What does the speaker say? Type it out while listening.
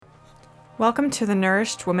Welcome to the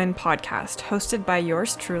Nourished Woman podcast, hosted by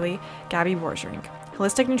yours truly, Gabby Worsrink,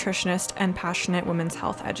 holistic nutritionist and passionate women's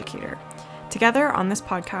health educator. Together on this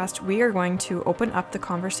podcast, we are going to open up the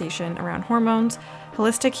conversation around hormones,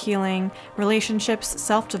 holistic healing, relationships,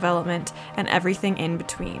 self-development, and everything in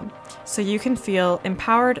between, so you can feel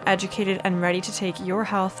empowered, educated, and ready to take your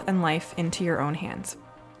health and life into your own hands.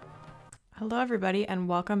 Hello, everybody, and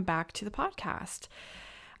welcome back to the podcast.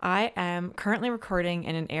 I am currently recording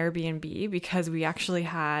in an Airbnb because we actually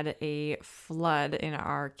had a flood in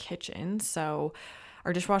our kitchen. So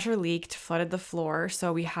our dishwasher leaked, flooded the floor.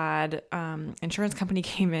 So we had insurance company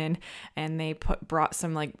came in and they brought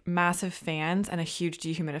some like massive fans and a huge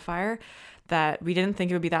dehumidifier that we didn't think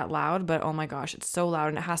it would be that loud, but oh my gosh, it's so loud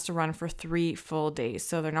and it has to run for 3 full days.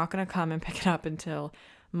 So they're not going to come and pick it up until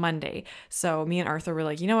Monday. So me and Arthur were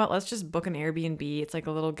like, you know what, let's just book an Airbnb. It's like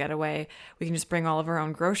a little getaway. We can just bring all of our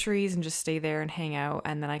own groceries and just stay there and hang out.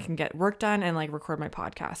 And then I can get work done and like record my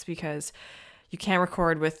podcast because you can't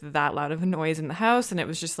record with that loud of a noise in the house. And it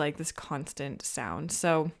was just like this constant sound.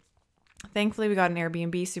 So thankfully we got an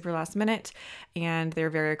Airbnb super last minute and they're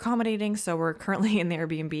very accommodating. So we're currently in the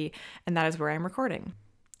Airbnb and that is where I'm recording.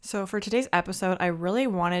 So for today's episode, I really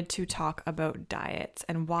wanted to talk about diets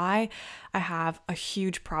and why I have a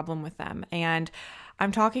huge problem with them. And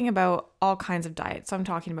I'm talking about all kinds of diets. So I'm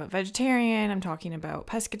talking about vegetarian, I'm talking about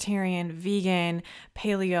pescatarian, vegan,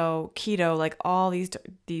 paleo, keto, like all these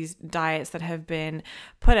diets that have been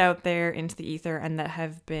put out there into the ether and that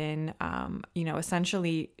have been,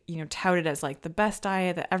 essentially, touted as like the best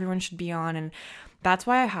diet that everyone should be on. And that's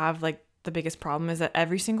why I have like the biggest problem is that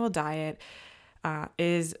every single diet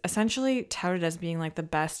is essentially touted as being like the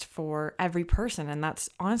best for every person. And that's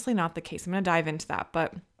honestly not the case. I'm going to dive into that.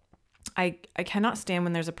 But I cannot stand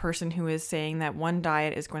when there's a person who is saying that one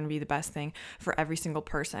diet is going to be the best thing for every single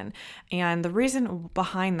person. And the reason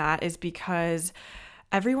behind that is because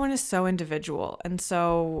everyone is so individual. And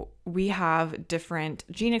so we have different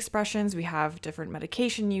gene expressions, we have different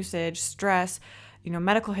medication usage, stress,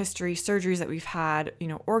 medical history, surgeries that we've had,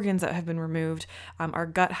 organs that have been removed. Our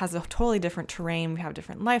gut has a totally different terrain. We have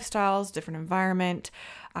different lifestyles, different environment,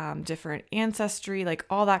 different ancestry, like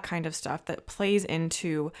all that kind of stuff that plays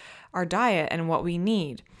into our diet and what we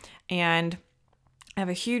need. And I have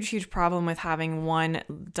a huge problem with having one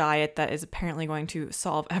diet that is apparently going to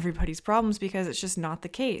solve everybody's problems because it's just not the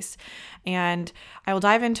case. And I will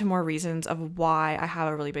dive into more reasons of why I have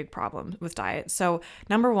a really big problem with diet. So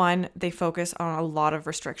number one, they focus on a lot of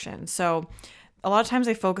restrictions. So a lot of times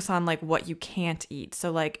they focus on like what you can't eat.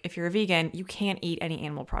 So like if you're a vegan, you can't eat any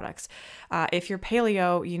animal products. If you're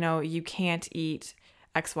paleo, you can't eat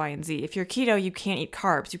X, Y, and Z. If you're keto, you can't eat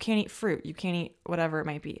carbs, you can't eat fruit, you can't eat whatever it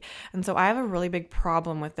might be. And so I have a really big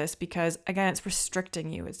problem with this because, again, it's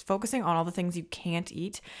restricting you. It's focusing on all the things you can't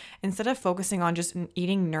eat instead of focusing on just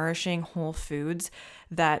eating nourishing whole foods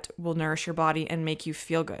that will nourish your body and make you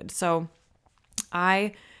feel good. So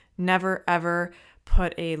I never, ever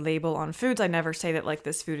put a label on foods. I never say that like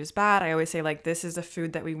this food is bad. I always say like this is a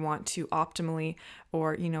food that we want to optimally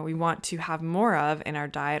or, we want to have more of in our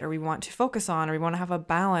diet or we want to focus on or we want to have a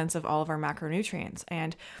balance of all of our macronutrients.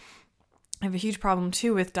 And I have a huge problem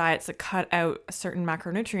too with diets that cut out certain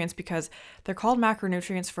macronutrients because they're called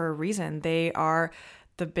macronutrients for a reason. They are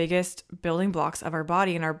the biggest building blocks of our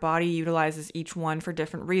body, and our body utilizes each one for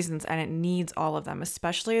different reasons, and it needs all of them.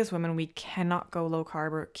 Especially as women, we cannot go low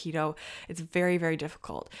carb or keto. It's very, very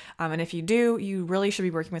difficult. And if you do, you really should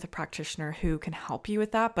be working with a practitioner who can help you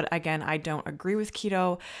with that. But again, I don't agree with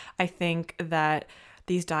keto. I think that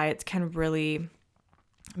these diets can really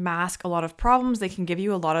mask a lot of problems. They can give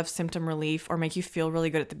you a lot of symptom relief or make you feel really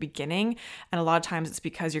good at the beginning. And a lot of times it's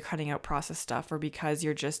because you're cutting out processed stuff or because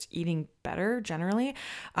you're just eating better generally.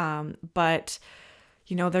 But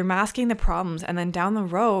they're masking the problems. And then down the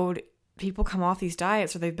road, people come off these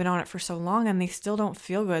diets or they've been on it for so long and they still don't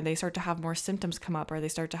feel good. They start to have more symptoms come up or they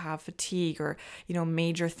start to have fatigue or,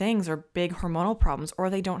 major things or big hormonal problems,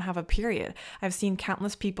 or they don't have a period. I've seen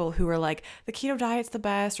countless people who are like, the keto diet's the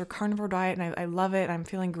best or carnivore diet and I love it and I'm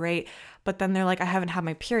feeling great. But then they're like, I haven't had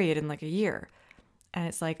my period in like a year. And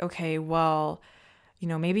it's like, okay, well,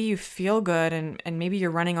 maybe you feel good and maybe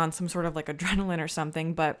you're running on some sort of like adrenaline or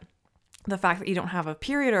something, but the fact that you don't have a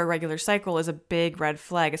period or a regular cycle is a big red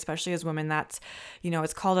flag, especially as women. That's,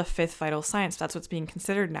 it's called a fifth vital sign. That's what's being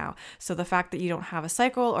considered now. So the fact that you don't have a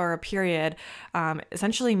cycle or a period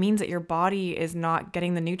essentially means that your body is not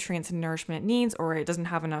getting the nutrients and nourishment it needs, or it doesn't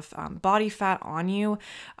have enough body fat on you,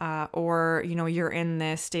 or, you're in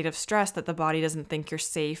this state of stress that the body doesn't think you're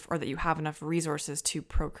safe or that you have enough resources to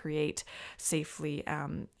procreate safely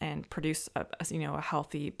and produce a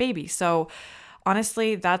healthy baby. So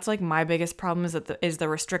honestly, that's like my biggest problem is the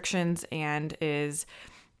restrictions, and is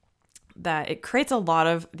that it creates a lot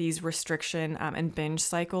of these restriction and binge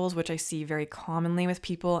cycles, which I see very commonly with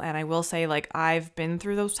people. And I will say, like, I've been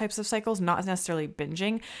through those types of cycles, not necessarily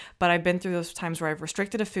binging, but I've been through those times where I've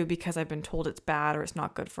restricted a food because I've been told it's bad or it's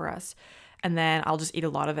not good for us. And then I'll just eat a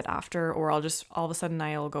lot of it after, or I'll just, all of a sudden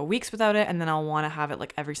I'll go weeks without it, and then I'll want to have it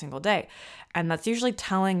like every single day. And that's usually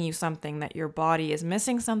telling you something, that your body is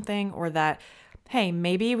missing something, or that, hey,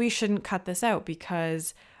 maybe we shouldn't cut this out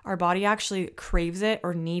because our body actually craves it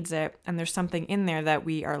or needs it, and there's something in there that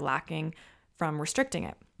we are lacking from restricting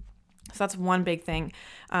it. So that's one big thing.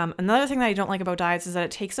 Another thing that I don't like about diets is that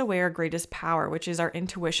it takes away our greatest power, which is our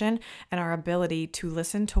intuition and our ability to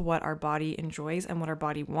listen to what our body enjoys and what our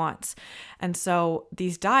body wants. And so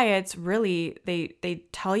these diets really, they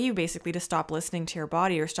tell you basically to stop listening to your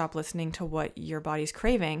body, or stop listening to what your body's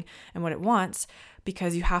craving and what it wants,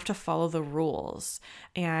 because you have to follow the rules.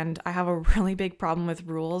 And I have a really big problem with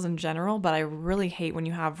rules in general, but I really hate when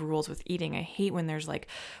you have rules with eating. I hate when there's like,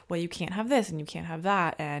 well, you can't have this and you can't have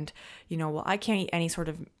that. And, well, I can't eat any sort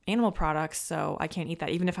of animal products, so I can't eat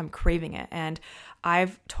that even if I'm craving it. And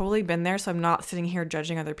I've totally been there. So I'm not sitting here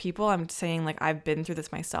judging other people. I'm saying, like, I've been through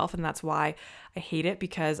this myself, and that's why I hate it,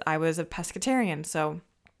 because I was a pescatarian. So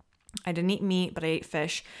I didn't eat meat, but I ate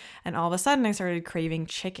fish. And all of a sudden I started craving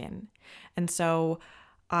chicken. And so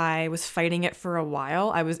I was fighting it for a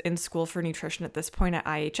while. I was in school for nutrition at this point at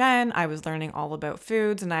IHN. I was learning all about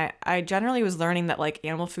foods, and I generally was learning that like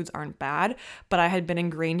animal foods aren't bad, but I had been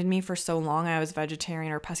ingrained in me for so long. I was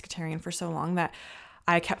vegetarian or pescatarian for so long that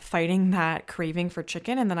I kept fighting that craving for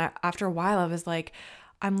chicken. And then after a while, I was like,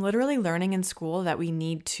 I'm literally learning in school that we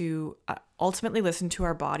need to ultimately listen to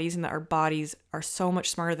our bodies, and that our bodies are so much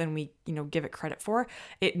smarter than we, give it credit for.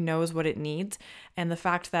 It knows what it needs. And the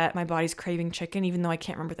fact that my body's craving chicken, even though I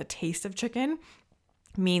can't remember the taste of chicken,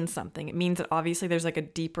 means something. It means that obviously there's like a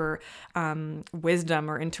deeper wisdom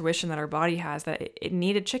or intuition that our body has, that it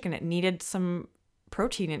needed chicken. It needed some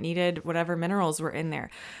protein. It needed whatever minerals were in there.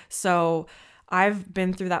 So I've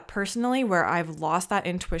been through that personally, where I've lost that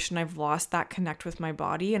intuition, I've lost that connect with my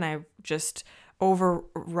body, and I've just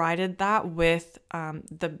overrided that with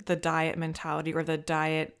the diet mentality, or the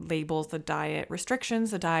diet labels, the diet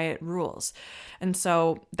restrictions, the diet rules. And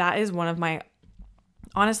so that is one of my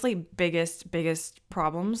honestly biggest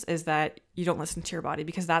problems, is that you don't listen to your body,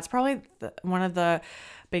 because that's probably one of the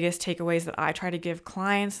biggest takeaways that I try to give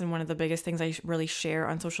clients, and one of the biggest things I really share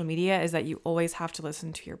on social media, is that you always have to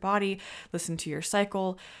listen to your body, listen to your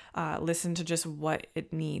cycle, listen to just what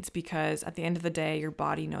it needs, because at the end of the day, your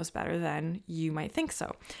body knows better than you might think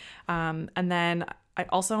so. And then I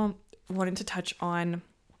also wanted to touch on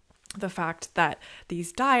the fact that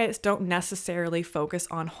these diets don't necessarily focus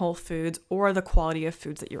on whole foods or the quality of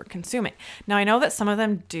foods that you're consuming. Now, I know that some of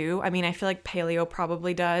them do. I mean, I feel like paleo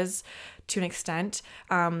probably does to an extent.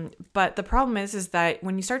 But the problem is that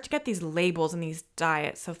when you start to get these labels in these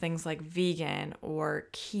diets, so things like vegan or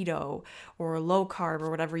keto or low carb or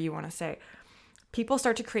whatever you want to say, people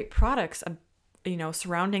start to create products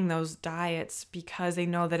surrounding those diets, because they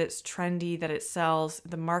know that it's trendy, that it sells.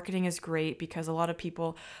 The marketing is great, because a lot of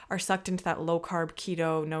people are sucked into that low carb,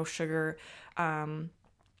 keto, no sugar,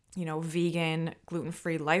 vegan,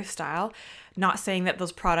 gluten-free lifestyle. Not saying that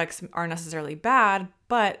those products are necessarily bad,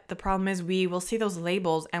 but the problem is we will see those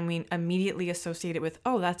labels and we immediately associate it with,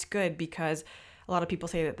 oh, that's good, because a lot of people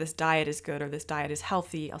say that this diet is good or this diet is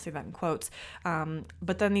healthy. I'll say that in quotes.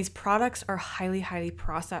 But then these products are highly, highly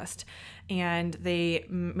processed, and they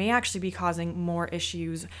may actually be causing more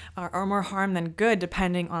issues or more harm than good,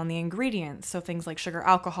 depending on the ingredients. So things like sugar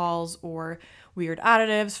alcohols or weird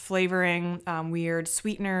additives, flavoring, weird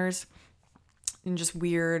sweeteners, and just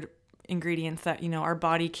weird ingredients that, our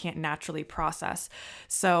body can't naturally process.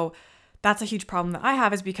 So that's a huge problem that I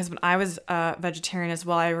have, is because when I was a vegetarian as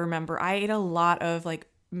well, I remember I ate a lot of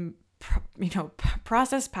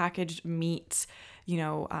processed packaged meats,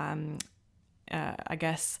 I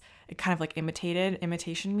guess it kind of like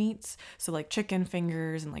imitation meats. So like chicken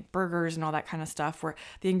fingers and like burgers and all that kind of stuff, where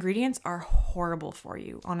the ingredients are horrible for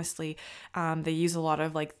you. Honestly, they use a lot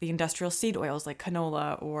of like the industrial seed oils like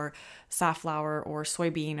canola or safflower or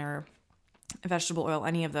soybean or vegetable oil,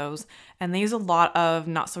 any of those. And they use a lot of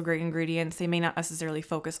not so great ingredients. They may not necessarily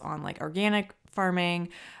focus on like organic farming,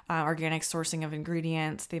 organic sourcing of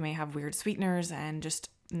ingredients. They may have weird sweeteners and just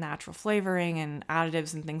natural flavoring and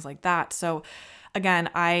additives and things like that. So again,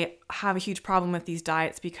 I have a huge problem with these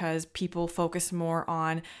diets, because people focus more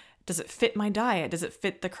on, does it fit my diet? Does it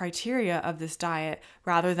fit the criteria of this diet?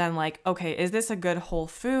 Rather than like, okay, is this a good whole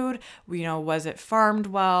food? Was it farmed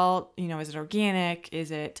well? Is it organic?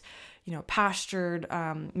 Is it, pastured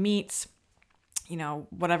meats,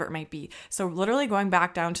 whatever it might be. So literally going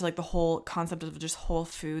back down to like the whole concept of just whole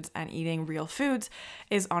foods and eating real foods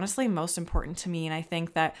is honestly most important to me. And I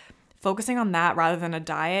think that focusing on that rather than a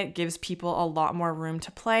diet gives people a lot more room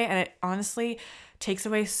to play. And it honestly takes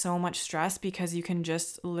away so much stress because you can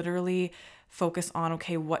just literally focus on,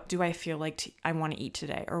 okay, what do I feel like I want to eat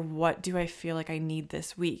today? Or what do I feel like I need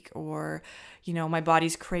this week? Or, my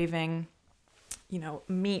body's craving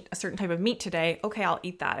meat, a certain type of meat today. Okay, I'll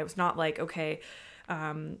eat that. It was not like, okay,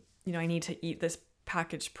 I need to eat this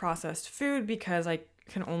packaged processed food because I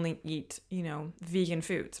can only eat, vegan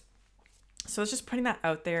foods. So it's just putting that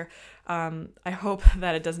out there. I hope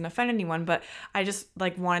that it doesn't offend anyone, but I just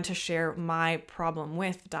wanted to share my problem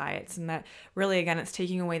with diets, and that really, again, it's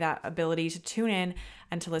taking away that ability to tune in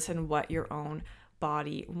and to listen what your own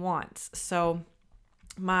body wants. So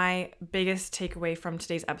my biggest takeaway from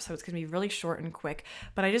today's episode is going to be really short and quick,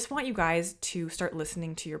 but I just want you guys to start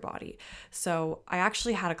listening to your body. So I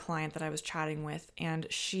actually had a client that I was chatting with, and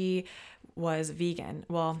she was vegan.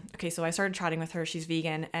 Well, okay, so I started chatting with her. She's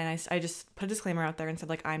vegan, and I just put a disclaimer out there and said,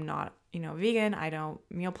 I'm not, vegan. I don't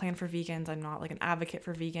meal plan for vegans. I'm not an advocate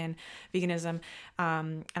for veganism.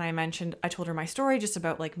 And I told her my story just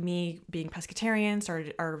about me being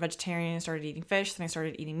pescatarian, or vegetarian, started eating fish, then I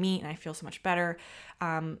started eating meat, and I feel so much better.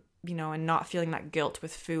 And not feeling that guilt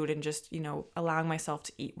with food, and just, allowing myself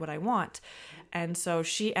to eat what I want. And so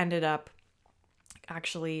she ended up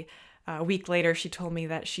actually, a week later, she told me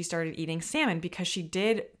that she started eating salmon because she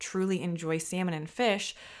did truly enjoy salmon and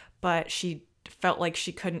fish, but she felt like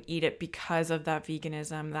she couldn't eat it because of that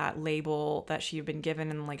veganism, that label that she had been given,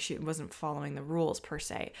 and she wasn't following the rules per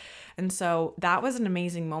se. And so that was an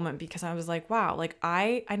amazing moment because I was like, wow,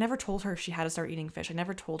 I never told her she had to start eating fish. I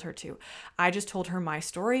never told her to. I just told her my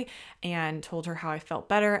story and told her how I felt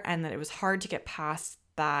better, and that it was hard to get past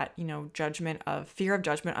that, fear of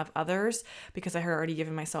judgment of others, because I had already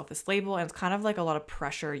given myself this label, and it's kind of a lot of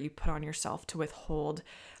pressure you put on yourself to withhold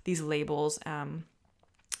these labels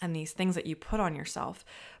and these things that you put on yourself.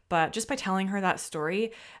 But just by telling her that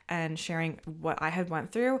story and sharing what I had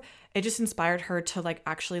went through, it just inspired her to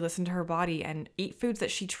actually listen to her body and eat foods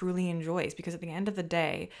that she truly enjoys, because at the end of the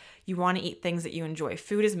day, you want to eat things that you enjoy.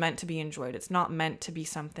 Food is meant to be enjoyed. It's not meant to be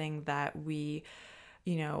something that we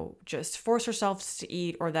just force ourselves to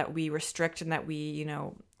eat, or that we restrict and that we,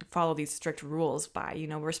 follow these strict rules by.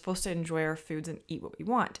 We're supposed to enjoy our foods and eat what we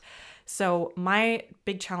want. So my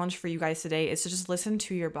big challenge for you guys today is to just listen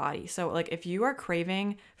to your body. So if you are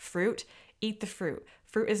craving fruit, eat the fruit.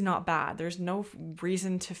 Fruit is not bad. There's no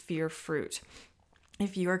reason to fear fruit.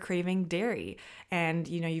 If you are craving dairy and,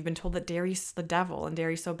 you've been told that dairy's the devil and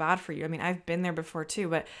dairy's so bad for you. I mean, I've been there before too,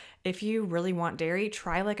 but if you really want dairy,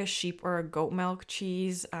 try a sheep or a goat milk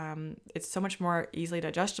cheese. It's so much more easily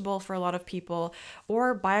digestible for a lot of people.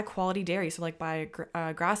 Or buy a quality dairy. So buy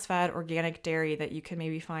a grass-fed organic dairy that you can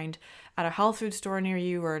maybe find at a health food store near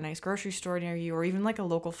you, or a nice grocery store near you, or even a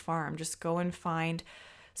local farm. Just go and find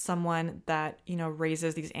someone that,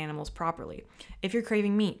 raises these animals properly. If you're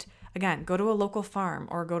craving meat, again, go to a local farm,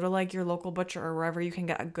 or go to your local butcher, or wherever you can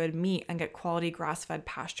get a good meat and get quality grass-fed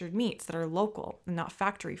pastured meats that are local and not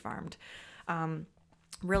factory farmed.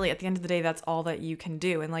 Really, at the end of the day, that's all that you can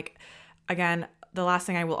do. And again, the last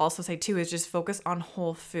thing I will also say too is just focus on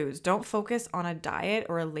whole foods. Don't focus on a diet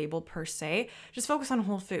or a label per se. Just focus on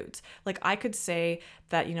whole foods. I could say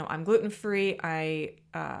that, I'm gluten-free, I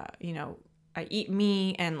eat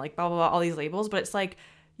meat, and blah, blah, blah, all these labels, but it's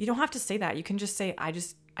you don't have to say that. You can just say,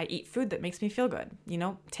 I eat food that makes me feel good.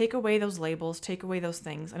 Take away those labels, take away those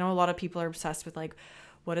things. I know a lot of people are obsessed with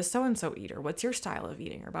what does so-and-so eat, or what's your style of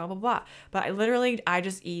eating, or blah, blah, blah. But I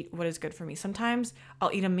just eat what is good for me. Sometimes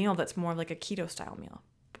I'll eat a meal that's more like a keto style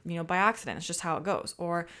meal, by accident. It's just how it goes.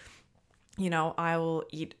 Or, I will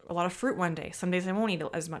eat a lot of fruit one day. Some days I won't eat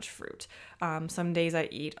as much fruit. Some days I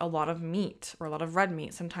eat a lot of meat, or a lot of red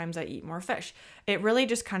meat. Sometimes I eat more fish. It really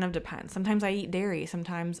just kind of depends. Sometimes I eat dairy.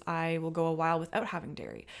 Sometimes I will go a while without having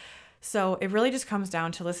dairy. So it really just comes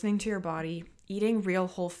down to listening to your body, eating real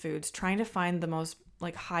whole foods, trying to find the most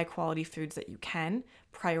high quality foods that you can.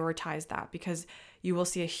 Prioritize that, because you will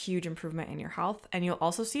see a huge improvement in your health, and you'll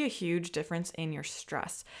also see a huge difference in your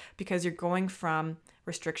stress, because you're going from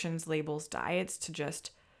restrictions, labels, diets to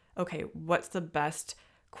just, okay, what's the best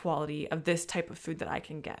quality of this type of food that I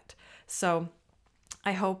can get? So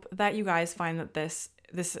I hope that you guys find that this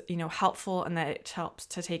helpful, and that it helps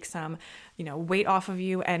to take some, weight off of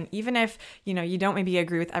you. And even if, you don't maybe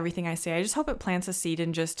agree with everything I say, I just hope it plants a seed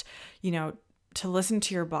and just, to listen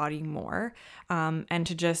to your body more, and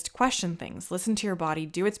to just question things. Listen to your body,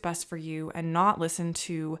 do what's best for you, and not listen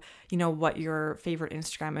to, what your favorite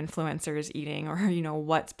Instagram influencer is eating, or,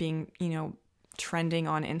 what's being, trending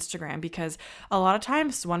on Instagram, because a lot of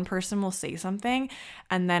times one person will say something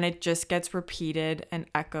and then it just gets repeated and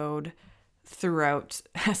echoed throughout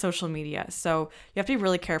social media. So you have to be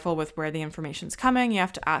really careful with where the information's coming. You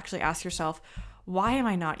have to actually ask yourself, why am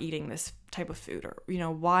I not eating this type of food? Or,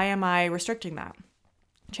 why am I restricting that?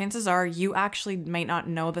 Chances are you actually might not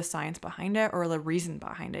know the science behind it or the reason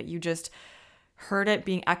behind it. You just heard it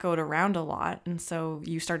being echoed around a lot, and so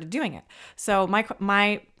you started doing it. So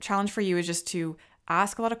my challenge for you is just to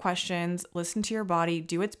ask a lot of questions, listen to your body,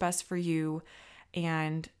 do what's best for you,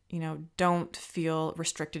 and don't feel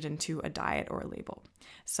restricted into a diet or a label.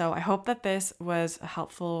 So I hope that this was a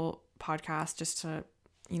helpful podcast, just to,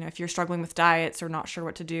 if you're struggling with diets or not sure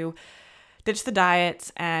what to do, ditch the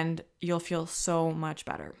diets and you'll feel so much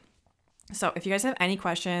better. So if you guys have any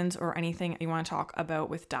questions or anything you want to talk about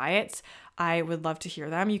with diets, I would love to hear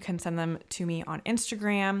them. You can send them to me on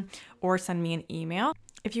Instagram or send me an email.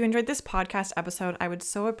 If you enjoyed this podcast episode, I would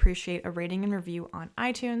so appreciate a rating and review on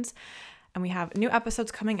iTunes. And we have new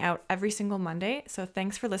episodes coming out every single Monday. So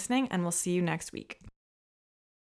thanks for listening, and we'll see you next week.